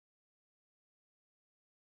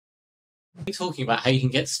be talking about how you can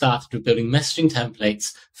get started with building messaging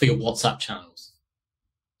templates for your WhatsApp channels.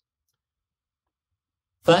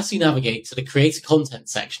 First, you navigate to the Create a Content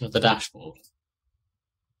section of the dashboard.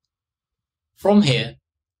 From here,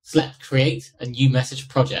 select Create a New Message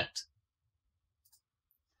Project,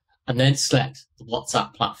 and then select the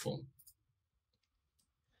WhatsApp platform.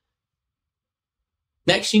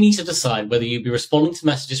 Next, you need to decide whether you'll be responding to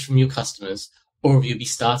messages from your customers or if you'll be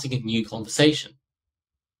starting a new conversation.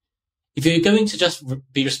 If you're going to just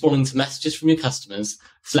be responding to messages from your customers,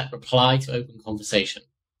 select Reply to Open Conversation.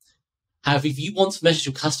 However, if you want to message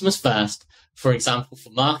your customers first, for example, for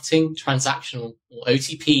marketing, transactional, or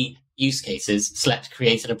OTP use cases, select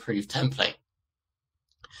Create an Approved Template.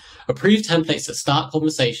 Approved templates that start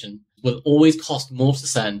conversation will always cost more to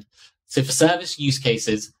send, so for service use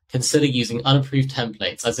cases, consider using unapproved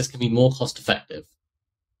templates as this can be more cost effective.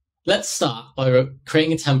 Let's start by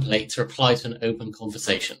creating a template to reply to an open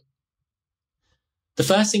conversation. The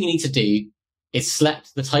first thing you need to do is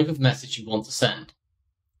select the type of message you want to send.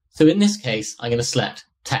 So in this case, I'm going to select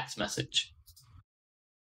text message.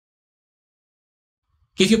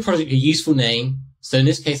 Give your project a useful name. So in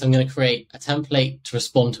this case, I'm going to create a template to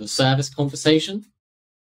respond to a service conversation.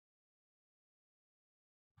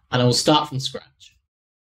 And I will start from scratch.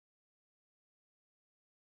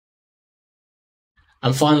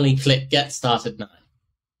 And finally, click Get Started Now.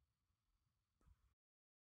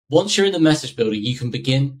 Once you're in the message builder, you can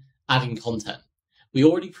begin adding content. We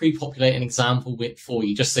already pre-populate an example for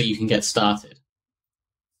you just so you can get started.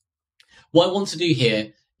 What I want to do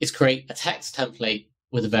here is create a text template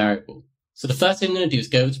with a variable. So the first thing I'm going to do is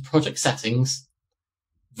go over to Project Settings,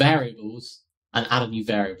 Variables, and add a new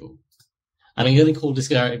variable. And I'm going to call this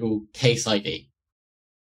variable Case ID.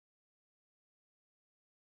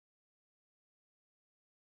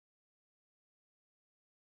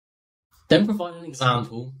 Then provide an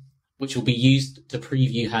example which will be used to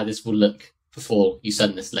preview how this will look before you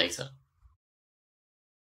send this later.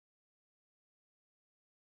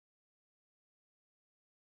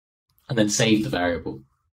 And then save the variable.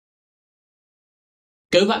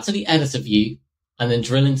 Go back to the editor view and then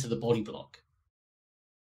drill into the body block.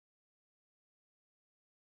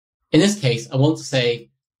 In this case, I want to say,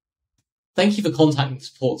 thank you for contacting the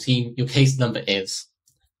support team, your case number is,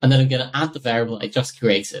 and then I'm going to add the variable I just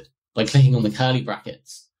created by clicking on the curly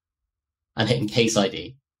brackets and hitting Case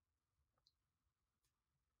ID.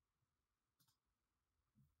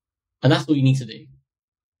 And that's all you need to do.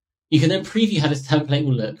 You can then preview how this template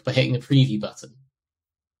will look by hitting the Preview button.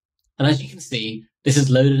 And as you can see, this is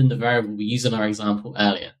loaded in the variable we used in our example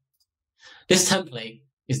earlier. This template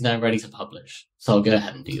is now ready to publish, so I'll go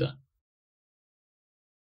ahead and do that.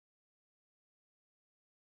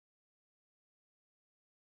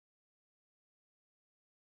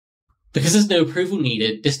 Because there's no approval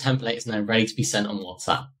needed, this template is now ready to be sent on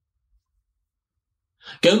WhatsApp.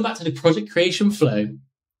 Going back to the project creation flow,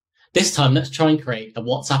 this time let's try and create a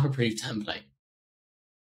WhatsApp approved template.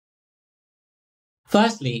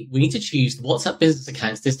 Firstly, we need to choose the WhatsApp business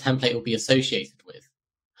accounts this template will be associated with.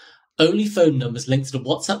 Only phone numbers linked to the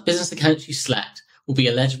WhatsApp business accounts you select will be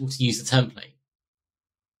eligible to use the template.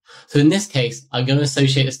 So in this case, I'm going to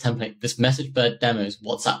associate this template with this MessageBird Demos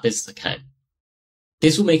WhatsApp business account.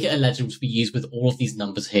 This will make it eligible to be used with all of these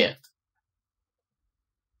numbers here.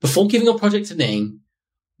 Before giving our project a name,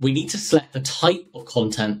 we need to select the type of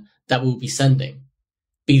content that we'll be sending,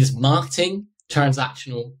 be this marketing,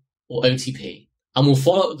 transactional, or OTP, and we'll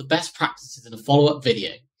follow up with the best practices in a follow-up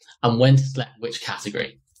video and when to select which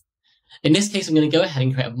category. In this case, I'm going to go ahead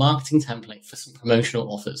and create a marketing template for some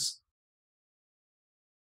promotional offers.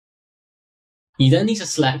 You then need to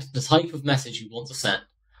select the type of message you want to send.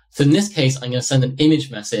 So in this case, I'm going to send an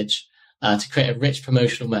image message to create a rich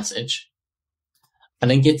promotional message,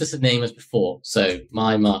 and then give this a name as before. So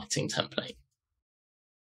my marketing template.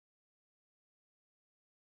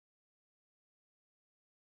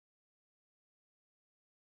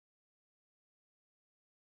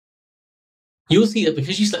 You'll see that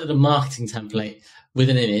because you selected a marketing template with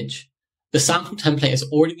an image, the sample template has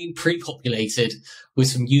already been pre-populated with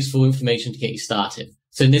some useful information to get you started.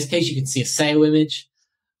 So in this case, you can see a sale image,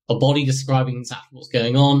 a body describing exactly what's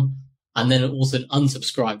going on, and then also an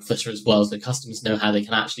unsubscribe footer as well, so customers know how they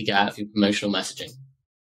can actually get out of your promotional messaging.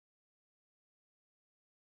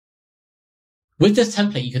 With this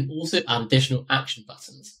template, you can also add additional action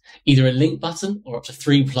buttons, either a link button or up to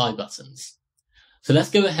 3 reply buttons. So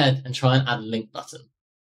let's go ahead and try and add a link button.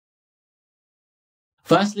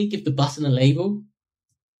 Firstly, give the button a label,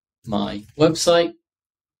 my website,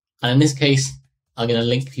 and in this case, I'm going to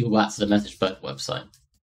link people back to the MessageBird website.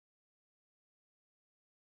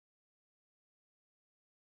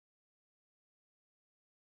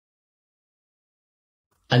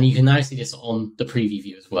 And you can now see this on the preview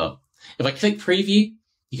view as well. If I click preview,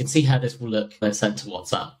 you can see how this will look when it's sent to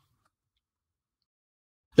WhatsApp.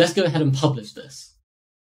 Let's go ahead and publish this.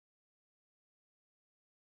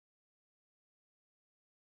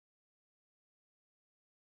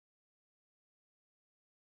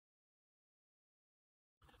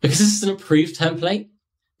 Because this is an approved template,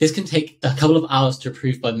 this can take a couple of hours to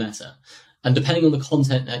approve by Meta. And depending on the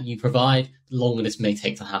content that you provide, the longer this may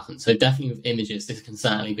take to happen. So definitely with images, this can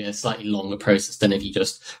certainly be a slightly longer process than if you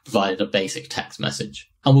just provided a basic text message.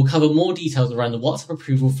 And we'll cover more details around the WhatsApp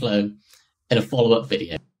approval flow in a follow-up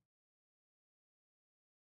video.